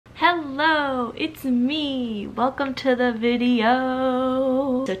Hello, it's me. Welcome to the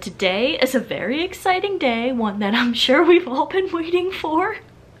video. So today is a very exciting day, one that I'm sure we've all been waiting for.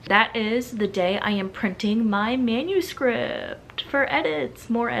 That is the day I am printing my manuscript for edits,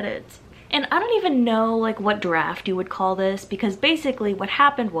 more edits. And I don't even know like what draft you would call this, because basically what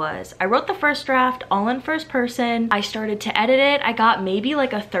happened was I wrote the first draft all in first person. I started to edit it. I got maybe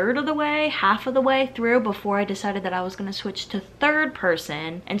like a third of the way, half of the way through before I decided that I was gonna switch to third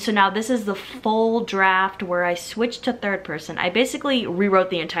person. And so now this is the full draft where I switched to third person. I basically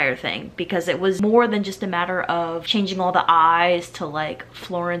rewrote the entire thing because it was more than just a matter of changing all the I's to like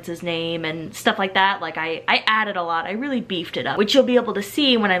Florence's name and stuff like that. Like I added a lot. I really beefed it up, which you'll be able to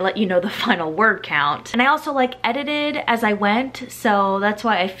see when I let you know the final word count. And I also like edited as I went, so that's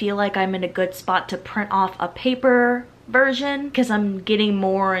why I feel like I'm in a good spot to print off a paper version, because I'm getting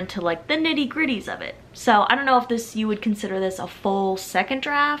more into like the nitty-gritties of it. So I don't know if you would consider this a full second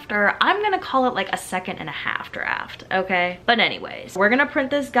draft, or I'm gonna call it like a 2.5 draft, okay? But anyways, we're gonna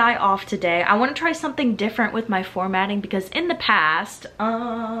print this guy off today. I want to try something different with my formatting because in the past,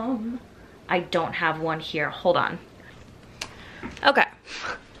 I don't have one here. Hold on. Okay.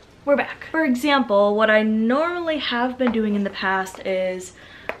 We're back. For example, what I normally have been doing in the past is,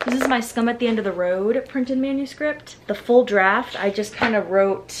 this is my Scum at the End of the Road printed manuscript. The full draft, I just kind of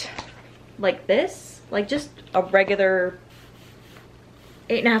wrote like this, like just a regular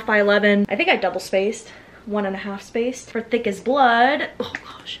 8.5 by 11. I think I double spaced, 1.5 spaced. For Thick as Blood, oh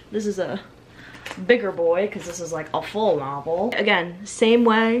gosh, this is a bigger boy because this is like a full novel. Again, same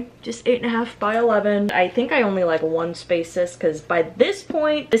way, just 8.5 by 11. I think I only like one space this because by this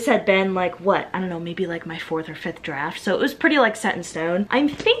point this had been like what, I don't know, maybe like my 4th or 5th draft, so it was pretty like set in stone. I'm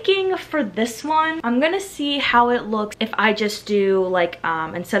thinking for this one I'm gonna see how it looks if I just do like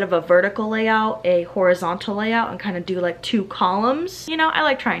instead of a vertical layout, a horizontal layout, and kind of do like 2 columns. You know, I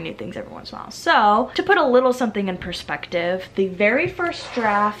like trying new things every once in a while. So to put a little something in perspective, the very first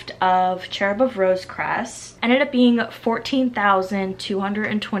draft of Cherub of Rosecrest ended up being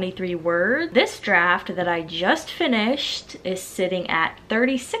 14,223 words. This draft that I just finished is sitting at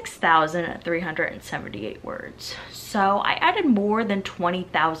 36,378 words. So I added more than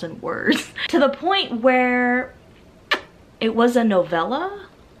 20,000 words to the point where it was a novella,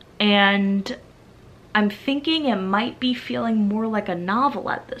 and I'm thinking it might be feeling more like a novel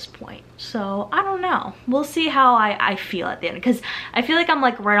at this point. So I don't know. We'll see how I feel at the end, because I feel like I'm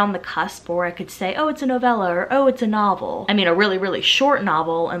like right on the cusp where I could say, oh, it's a novella, or oh, it's a novel. I mean, a really, really short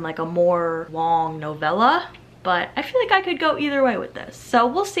novel and like a more long novella, but I feel like I could go either way with this. So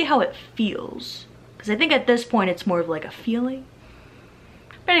we'll see how it feels, because I think at this point it's more of like a feeling.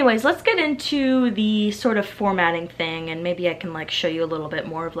 But anyways, let's get into the sort of formatting thing, and maybe I can like show you a little bit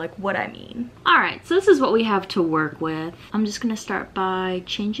more of like what I mean. All right, so this is what we have to work with. I'm just gonna start by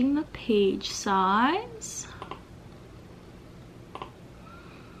changing the page size.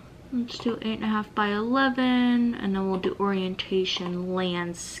 Let's do 8.5 by 11, and then we'll do orientation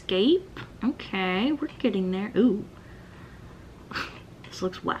landscape. Okay, we're getting there. Ooh, this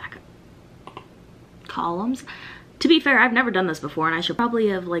looks whack. Columns. To be fair, I've never done this before, and I should probably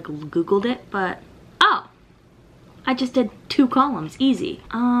have like Googled it, but oh, I just did 2 columns, easy.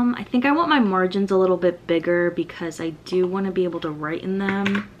 I think I want my margins a little bit bigger because I do want to be able to write in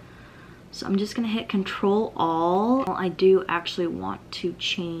them. So I'm just gonna hit Control All. I do actually want to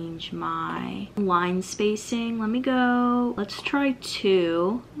change my line spacing. Let me go, let's try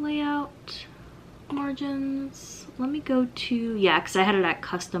 2. Layout, margins. Let me go to, yeah, because I had it at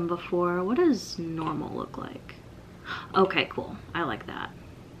custom before. What does normal look like? Okay, cool. I like that.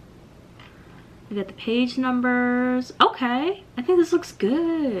 We got the page numbers. Okay, I think this looks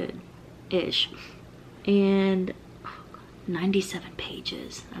good-ish. And 97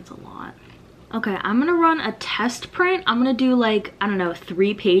 pages. That's a lot. Okay, I'm gonna run a test print. I'm gonna do like, I don't know,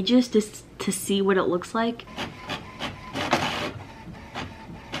 3 pages just to see what it looks like.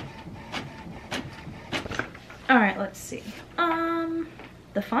 All right, let's see.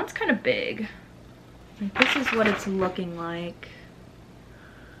 The font's kind of big. This is what it's looking like.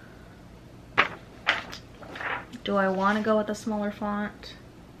 Do I want to go with a smaller font?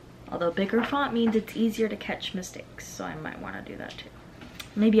 Although bigger font means it's easier to catch mistakes, so I might want to do that too.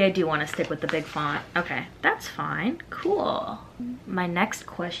 Maybe I do want to stick with the big font. Okay, that's fine. Cool. My next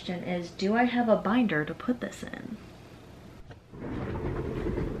question is, do I have a binder to put this in?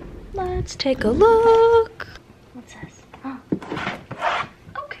 Let's take a look. What's this? Oh.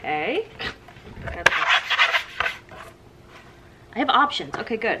 Okay. I have options.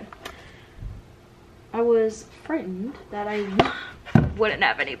 Okay, good. I was frightened that I wouldn't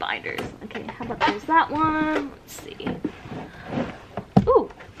have any binders. Okay, how about there's that one? Let's see. Ooh,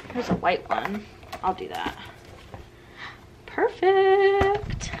 There's a white one. I'll do that.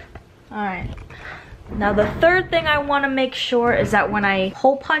 Perfect. All right. Now the third thing I want to make sure is that when I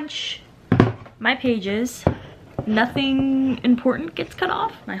hole punch my pages, nothing important gets cut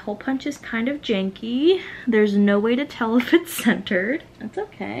off. My hole punch is kind of janky. There's no way to tell if it's centered. That's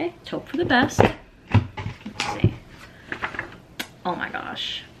okay. Let's hope for the best. Let's see. Oh my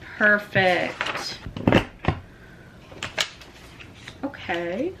gosh. Perfect.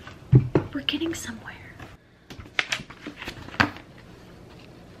 Okay. We're getting somewhere.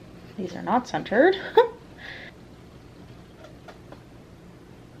 These are not centered.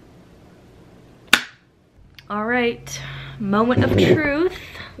 All right, moment of truth.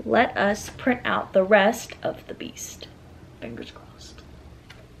 Let us print out the rest of the beast. Fingers crossed.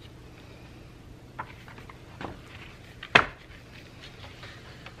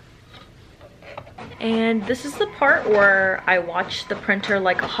 And this is the part where I watch the printer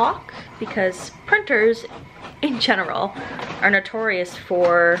like a hawk, because printers in general are notorious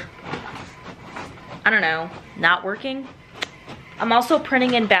for, I don't know, not working. I'm also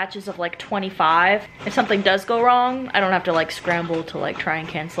printing in batches of like 25. If something does go wrong, I don't have to like scramble to like try and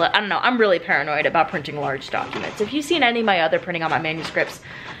cancel it. I don't know, I'm really paranoid about printing large documents. If you've seen any of my other printing on my manuscripts,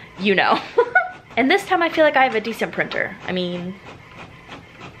 you know. And this time I feel like I have a decent printer. I mean,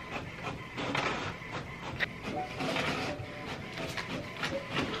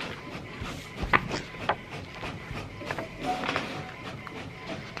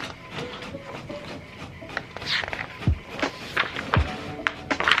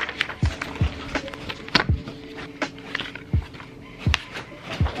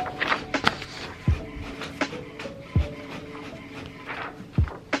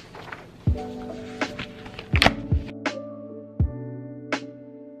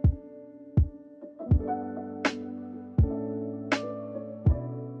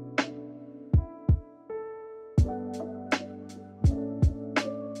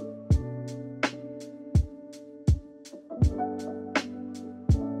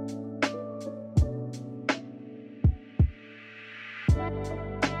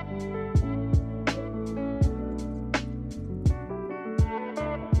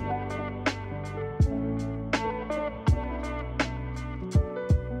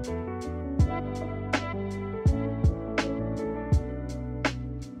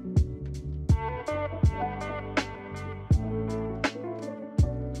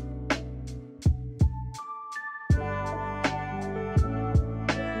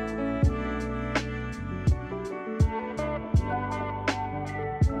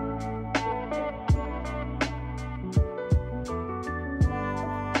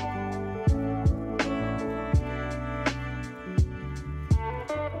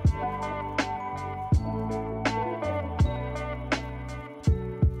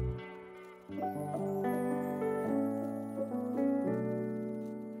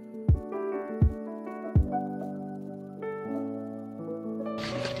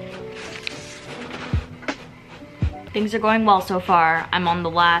 things are going well so far. I'm on the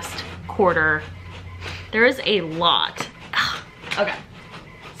last quarter. There is a lot. Okay.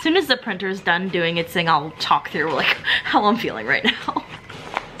 As soon as the printer's done doing its thing, I'll talk through like how I'm feeling right now.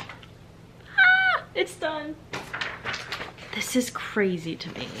 It's done. This is crazy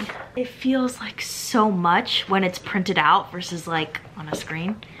to me. It feels like so much when it's printed out versus like on a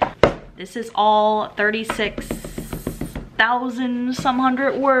screen. This is all 36,000 some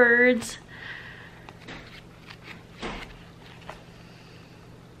hundred words.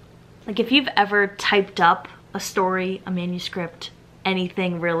 Like if you've ever typed up a story, a manuscript,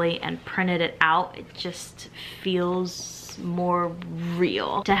 anything really, and printed it out, it just feels more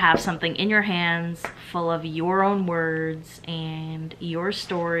real to have something in your hands full of your own words and your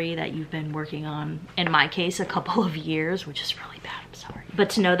story that you've been working on, in my case, a couple of years, which is really bad, I'm sorry. But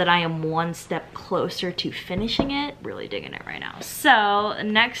to know that I am one step closer to finishing it, really digging it right now. So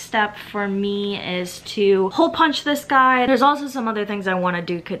next step for me is to hole punch this guy. There's also some other things I want to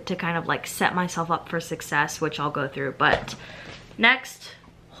do to kind of like set myself up for success, which I'll go through, but next,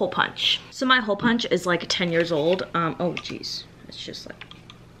 hole punch. So my hole punch is like 10 years old. Oh geez, it's just like,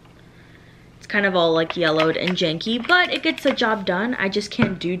 it's kind of all like yellowed and janky, but it gets the job done. I just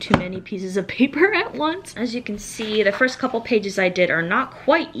can't do too many pieces of paper at once. As you can see, the first couple pages I did are not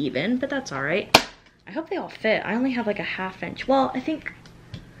quite even, but that's all right. I hope they all fit. I only have like a 1/2 inch. Well, I think,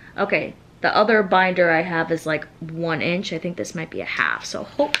 okay, the other binder I have is like 1 inch. I think this might be a 1/2, so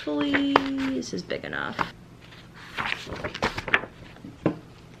hopefully this is big enough.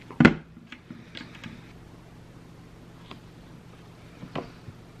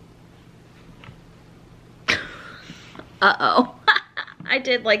 Uh-oh. I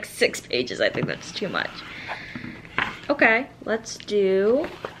did like 6 pages. I think that's too much. Okay, let's do,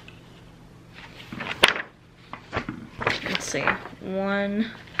 let's see,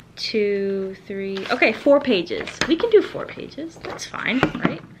 1, 2, 3, okay, 4 pages. We can do 4 pages, that's fine,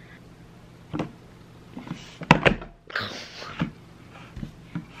 right?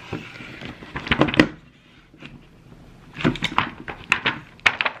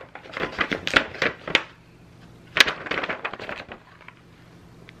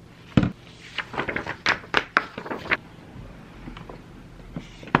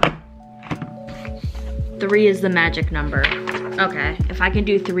 Three is the magic number. Okay, if I can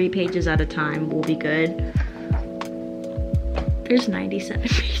do 3 pages at a time, we'll be good. There's 97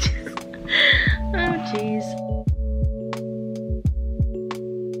 pages. Oh, jeez.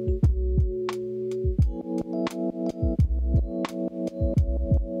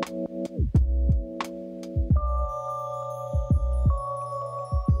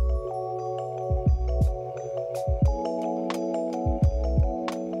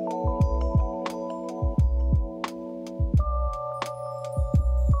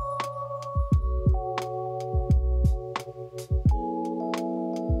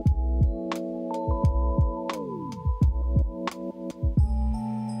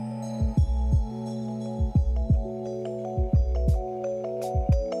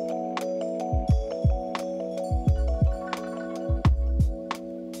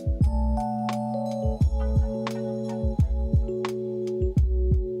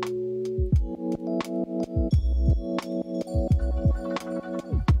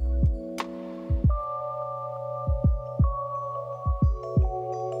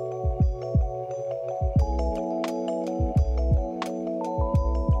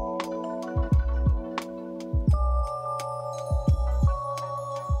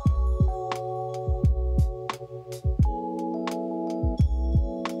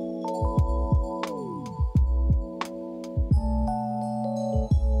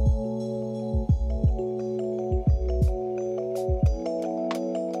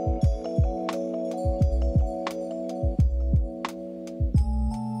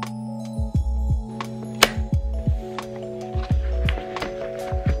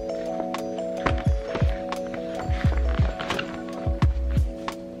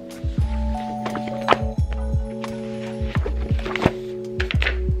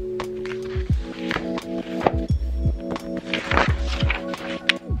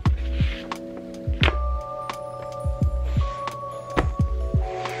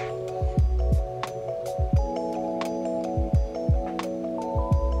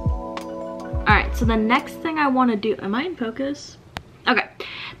 So the next thing I want to do, am I in focus? Okay,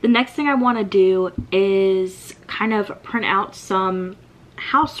 the next thing I want to do is kind of print out some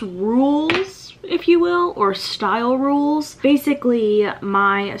house rules, if you will, or style rules. Basically,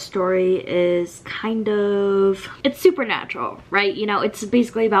 my story is kind of, it's supernatural, right? You know, it's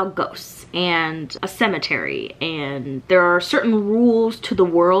basically about ghosts and a cemetery, and there are certain rules to the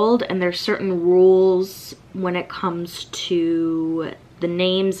world, and there's certain rules when it comes to the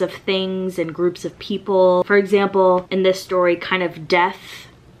names of things and groups of people. For example, in this story, kind of death,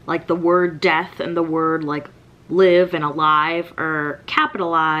 like the word death and the word like live and alive are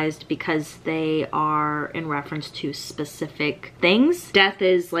capitalized because they are in reference to specific things. Death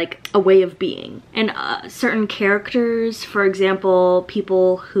is like a way of being. And certain characters, for example,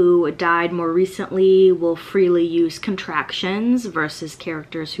 people who died more recently will freely use contractions versus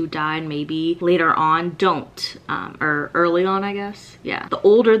characters who died maybe later on don't, or early on, I guess. Yeah. The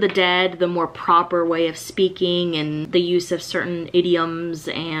older the dead, the more proper way of speaking, and the use of certain idioms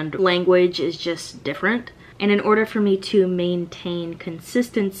and language is just different. And in order for me to maintain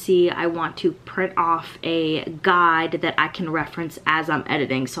consistency, I want to print off a guide that I can reference as I'm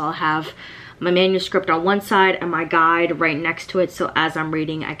editing. So I'll have my manuscript on one side and my guide right next to it. So as I'm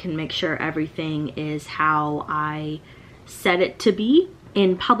reading, I can make sure everything is how I set it to be.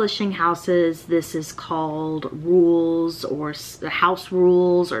 In publishing houses, this is called rules or house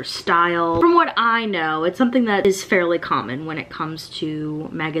rules or style. From what I know, it's something that is fairly common when it comes to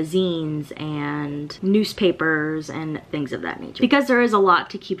magazines and newspapers and things of that nature. Because there is a lot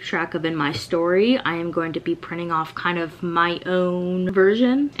to keep track of in my story, I am going to be printing off kind of my own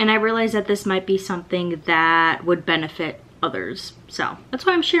version. And I realize that this might be something that would benefit others. So that's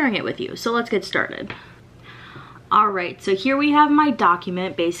why I'm sharing it with you. So let's get started. Alright, so here we have my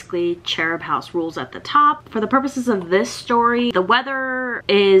document, basically Cherub House rules at the top. For the purposes of this story, the weather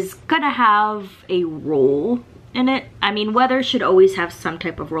is gonna have a role in it. I mean, weather should always have some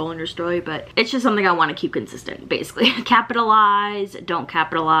type of role in your story, but it's just something I want to keep consistent, basically. Capitalize, don't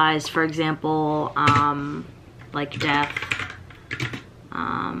capitalize, for example, like death,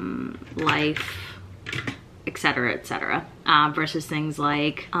 life, etc., etc. Versus things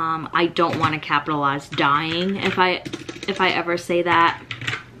like, I don't want to capitalize dying if I ever say that.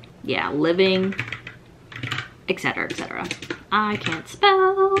 Yeah, living, etc., etc. I can't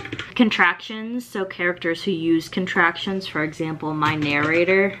spell. Contractions, so characters who use contractions. For example, my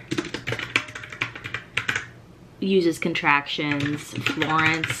narrator uses contractions.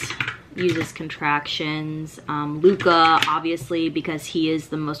 Florence uses contractions. Luca, obviously, because he is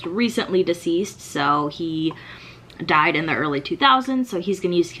the most recently deceased, so he died in the early 2000s, so he's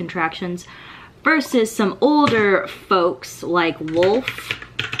gonna use contractions. Versus some older folks like Wolf.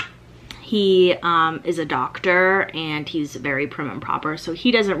 He is a doctor and he's very prim and proper, so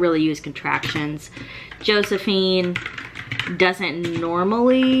he doesn't really use contractions. Josephine doesn't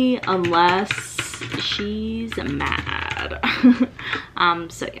normally unless she's mad.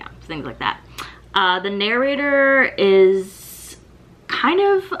 So yeah, things like that. The narrator is kind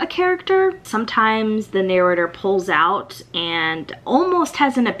of a character. Sometimes the narrator pulls out and almost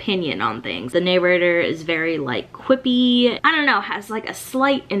has an opinion on things. The narrator is very like quippy, I don't know, has like a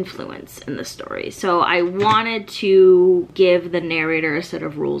slight influence in the story. So I wanted to give the narrator a set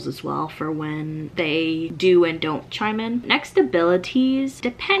of rules as well for when they do and don't chime in. Next, abilities.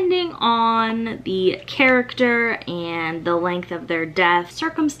 Depending on the character and the length of their death,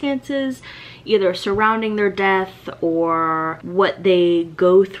 circumstances either surrounding their death or what they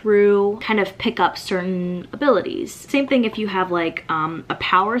go through, kind of pick up certain abilities. Same thing if you have like a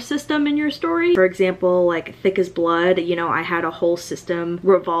power system in your story. For example, like Thick as Blood, you know, I had a whole system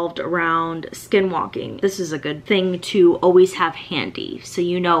revolved around skinwalking. This is a good thing to always have handy, so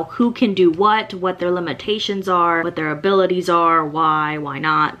you know who can do what their limitations are, what their abilities are, why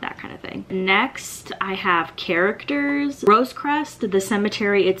not, that kind of thing. Next, I have characters. Rosecrest, the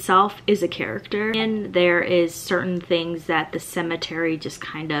cemetery itself, is a character, and there is certain things that the cemetery just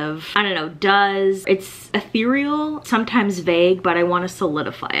kind of, I don't know, does. It's ethereal, sometimes vague, but I want to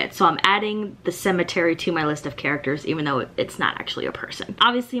solidify it, so I'm adding the cemetery to my list of characters even though it's not actually a person.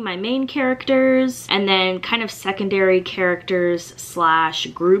 Obviously my main characters, and then kind of secondary characters slash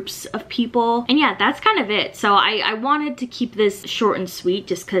groups of people, and yeah, that's kind of it. So I wanted to keep this short and sweet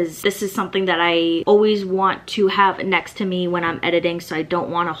just because this is something that I always want to have next to me when I'm editing, so I don't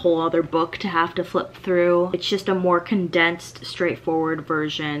want a whole other book to have to flip through. It's just a more condensed, straightforward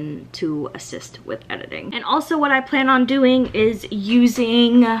version to assist with editing. And also what I plan on doing is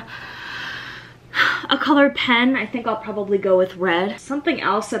using a colored pen. I think I'll probably go with red. Something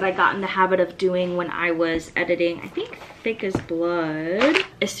else that I got in the habit of doing when I was editing, I think Thick as Blood.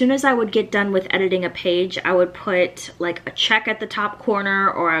 As soon as I would get done with editing a page, I would put like a check at the top corner,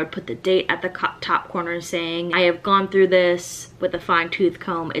 or I would put the date at the top corner saying, I have gone through this with a fine-tooth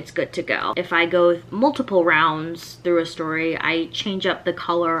comb, it's good to go. If I go multiple rounds through a story, I change up the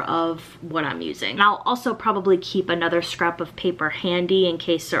color of what I'm using. And I'll also probably keep another scrap of paper handy in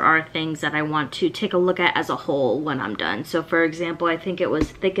case there are things that I want to take a look at as a whole when I'm done. So for example, I think it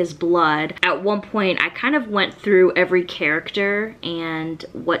was Thick as Blood. At one point, I kind of went through every character and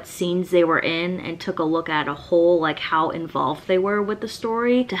what scenes they were in and took a look at a whole, like how involved they were with the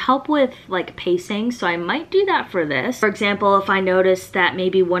story to help with like pacing. So I might do that for this. For example, if I notice that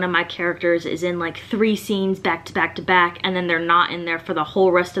maybe one of my characters is in like 3 scenes back to back to back, and then they're not in there for the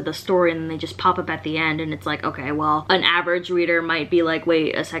whole rest of the story, and then they just pop up at the end, and it's like, okay, well, an average reader might be like,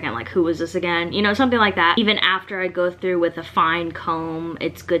 wait a second, like who was this again? You know, something like that. Even after I go through with a fine comb,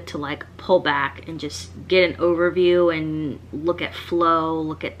 it's good to like pull back and just get an overview and look at flow,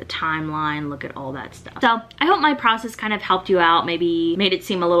 look at the timeline, look at all that stuff. So I hope my process kind of helped you out, maybe made it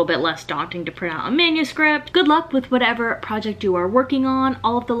seem a little bit less daunting to print out a manuscript. Good luck with whatever project you are working on.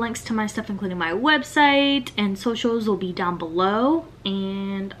 All of the links to my stuff, including my website and socials, will be down below,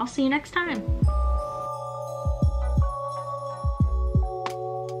 and I'll see you next time.